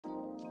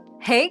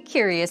Hey,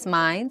 curious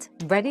minds,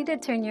 ready to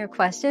turn your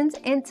questions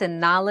into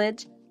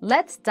knowledge?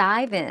 Let's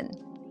dive in.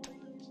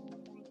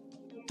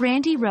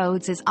 Randy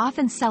Rhoads is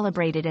often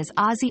celebrated as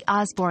Ozzy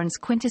Osbourne's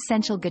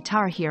quintessential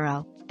guitar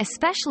hero,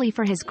 especially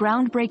for his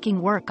groundbreaking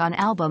work on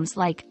albums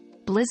like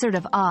Blizzard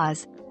of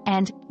Oz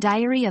and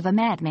Diary of a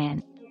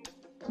Madman.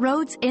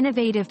 Rhoads'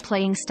 innovative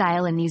playing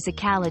style and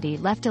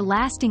musicality left a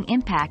lasting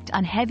impact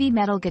on heavy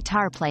metal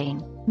guitar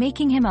playing,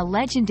 making him a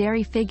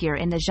legendary figure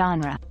in the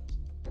genre.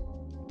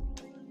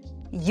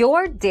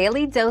 Your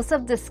daily dose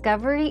of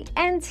discovery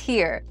ends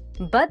here,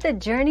 but the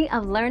journey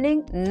of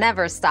learning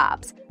never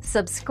stops.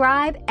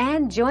 Subscribe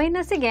and join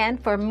us again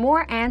for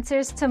more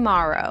answers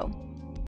tomorrow.